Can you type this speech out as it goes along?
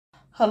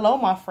Hello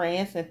my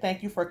friends, and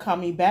thank you for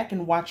coming back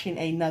and watching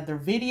another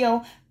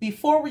video.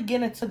 Before we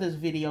get into this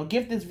video,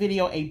 give this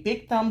video a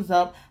big thumbs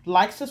up,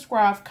 like,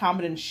 subscribe,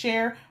 comment, and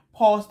share.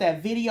 Pause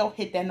that video,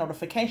 hit that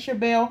notification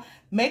bell.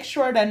 Make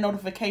sure that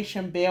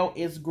notification bell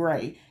is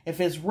gray. If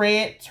it's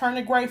red, turn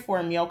it gray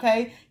for me,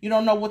 okay? You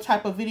don't know what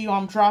type of video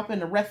I'm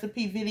dropping, a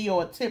recipe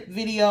video, a tip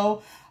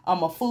video,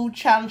 a food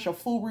challenge, a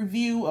food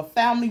review, a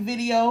family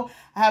video.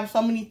 I have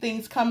so many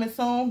things coming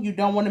soon. You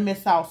don't want to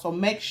miss out. So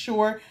make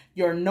sure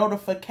your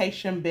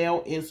notification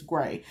bell is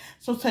gray.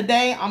 So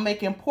today I'm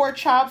making pork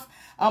chops.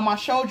 I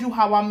showed you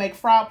how I make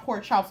fried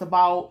pork chops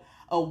about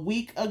a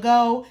week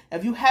ago.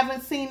 If you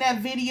haven't seen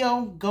that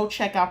video, go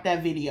check out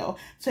that video.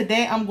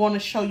 Today I'm going to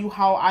show you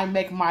how I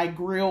make my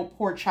grilled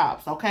pork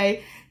chops,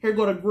 okay? Here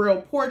go the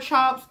grilled pork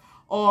chops,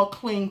 all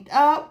cleaned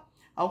up,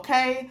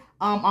 okay?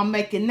 I'm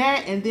making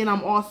that, and then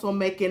I'm also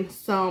making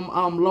some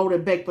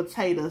loaded baked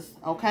potatoes,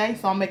 okay?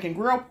 So I'm making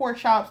grilled pork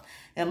chops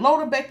and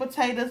loaded baked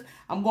potatoes.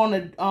 I'm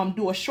going to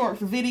do a short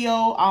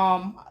video.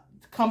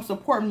 Come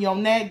support me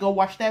on that. Go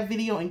watch that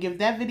video and give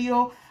that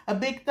video a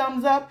big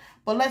thumbs up.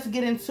 But let's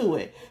get into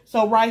it.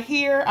 So right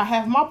here, I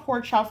have my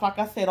pork chops, like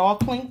I said, all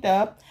cleaned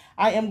up.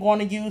 I am going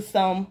to use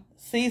some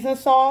seasoned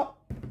salt.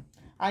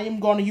 I am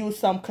going to use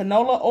some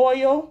canola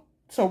oil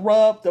to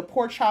rub the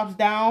pork chops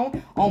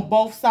down on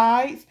both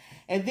sides.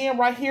 And then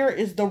right here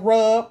is the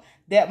rub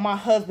that my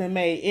husband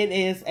made. It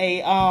is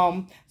a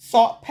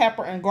salt,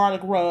 pepper, and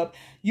garlic rub.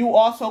 You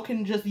also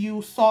can just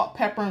use salt,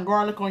 pepper, and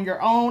garlic on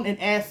your own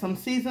and add some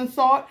seasoned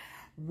salt.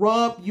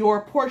 Rub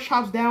your pork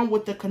chops down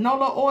with the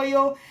canola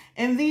oil,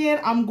 and then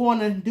I'm going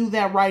to do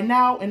that right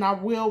now, and I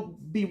will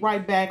be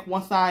right back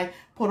once I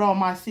put all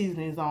my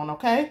seasonings on,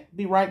 okay?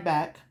 Be right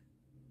back.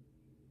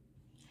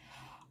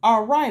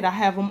 All right, I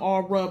have them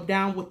all rubbed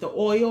down with the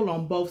oil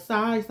on both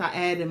sides. I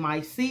added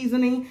my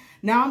seasoning.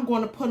 Now I'm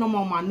going to put them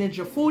on my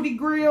Ninja Foodie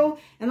grill,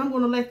 and I'm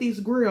going to let these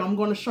grill. I'm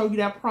going to show you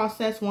that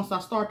process once I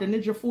start the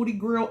Ninja Foodie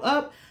grill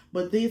up,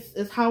 but this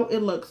is how it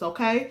looks,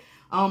 okay?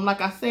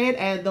 Like I said,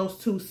 add those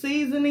two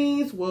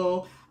seasonings.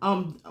 Well,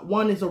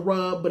 one is a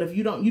rub, but if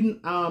you don't,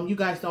 you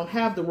guys don't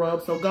have the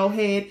rub, so go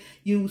ahead,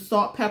 use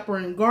salt, pepper,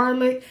 and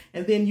garlic,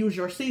 and then use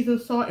your seasoned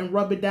salt and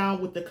rub it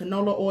down with the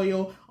canola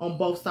oil on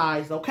both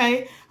sides,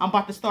 okay? I'm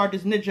about to start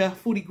this Ninja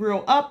Foodie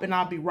grill up, and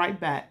I'll be right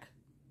back.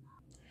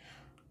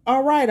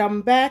 All right,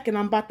 I'm back, and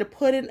I'm about to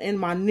put it in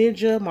my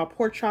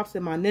pork chops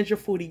in my Ninja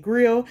Foodie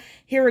grill.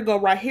 Here we go,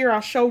 right here.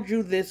 I showed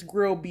you this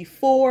grill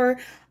before.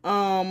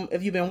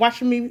 If you've been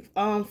watching me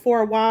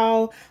for a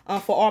while,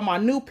 for all my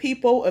new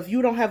people, if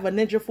you don't have a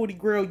Ninja Foodie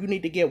grill, you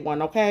need to get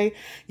one, okay?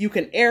 You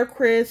can air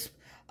crisp,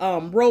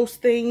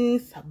 roast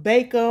things,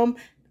 bake them.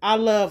 I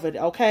love it,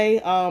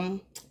 okay?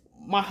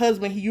 My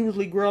husband, he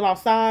usually grill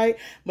outside,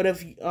 but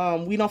if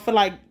we don't feel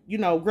like,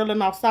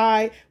 grilling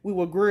outside, we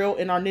will grill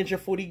in our Ninja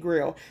Foodie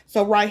grill.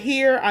 So right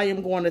here, I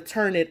am going to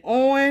turn it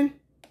on,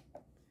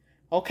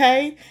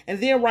 okay? And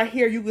then right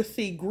here, you can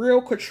see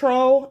grill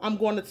control. I'm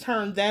going to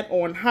turn that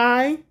on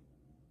high,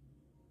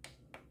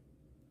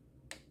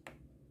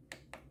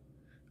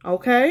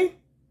 okay?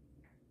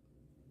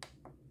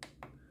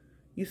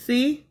 You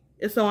see?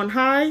 It's on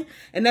high,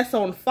 and that's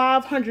on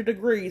 500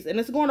 degrees, and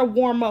it's going to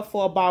warm up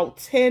for about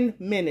 10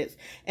 minutes.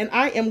 And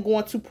I am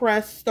going to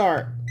press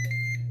start.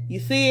 You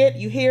see it?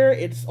 You hear it?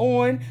 It's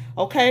on.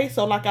 Okay,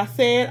 so like I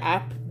said,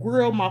 I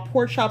grill my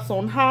pork chops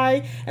on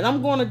high, and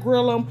I'm going to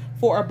grill them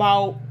for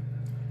about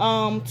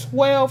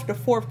 12 to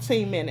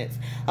 14 minutes,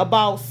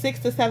 about 6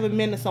 to 7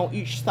 minutes on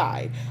each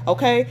side.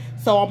 Okay,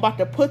 so I'm about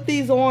to put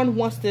these on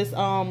once this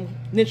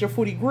Ninja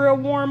Foodie grill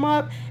warm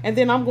up, and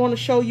then I'm going to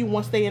show you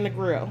once they in the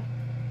grill.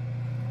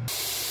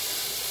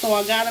 So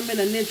I got them in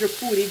a Ninja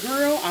Foodie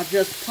grill. I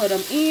just put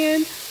them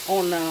in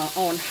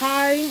on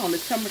high, on the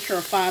temperature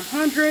of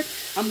 500.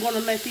 I'm going to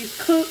let these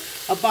cook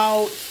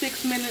about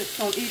 6 minutes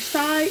on each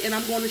side, and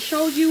I'm going to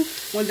show you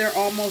when they're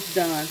almost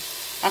done.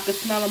 I can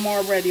smell them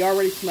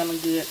already smelling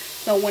good.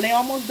 So when they're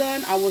almost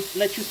done, I will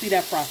let you see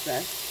that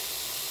process.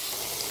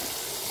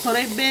 So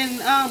they've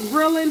been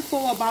grilling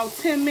for about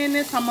 10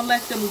 minutes. I'm going to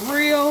let them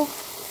grill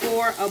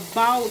for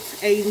about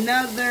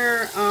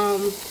another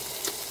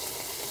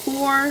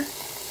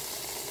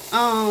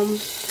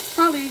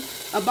probably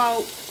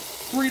about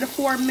 3 to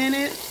 4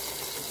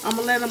 minutes. I'm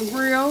gonna let them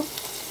grill.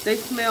 They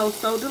smell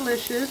so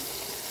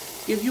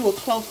delicious. Give you a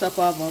close-up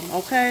of them,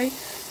 okay?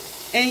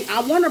 And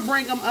I want to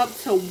bring them up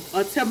to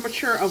a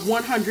temperature of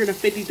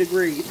 150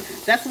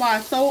 degrees. That's why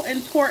it's so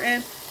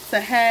important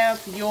to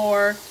have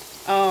your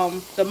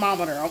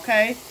thermometer,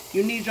 okay?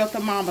 You need your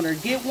thermometer.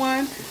 Get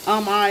one.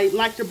 I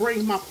like to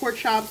bring my pork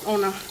chops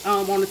on a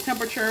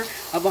temperature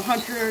of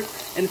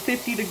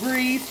 150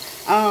 degrees.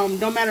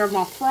 No matter if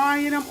I'm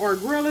frying them or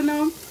grilling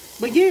them.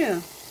 But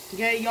yeah,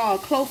 y'all,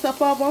 close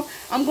up of them.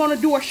 I'm going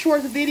to do a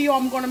short video.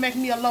 I'm going to make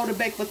me a loaded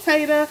baked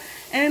potato,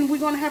 and we're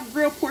going to have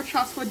grilled pork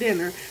chops for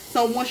dinner.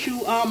 So once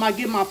I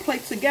get my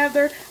plate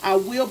together, I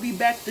will be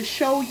back to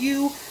show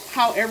you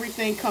how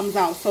everything comes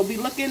out. So be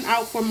looking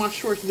out for my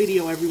shorts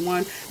video,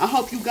 everyone. I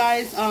hope you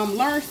guys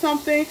learned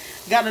something,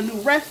 got a new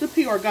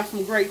recipe, or got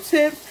some great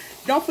tips.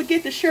 Don't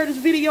forget to share this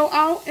video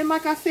out. And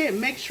like I said,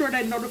 make sure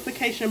that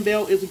notification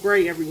bell is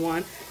gray,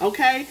 everyone.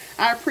 Okay?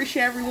 I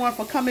appreciate everyone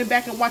for coming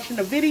back and watching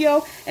the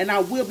video. And I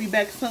will be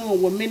back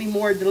soon with many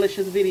more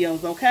delicious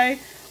videos, okay?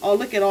 Oh,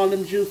 look at all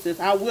them juices.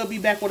 I will be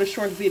back with a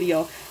short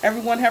video.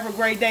 Everyone have a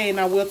great day, and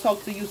I will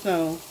talk to you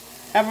soon.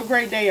 Have a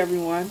great day,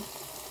 everyone.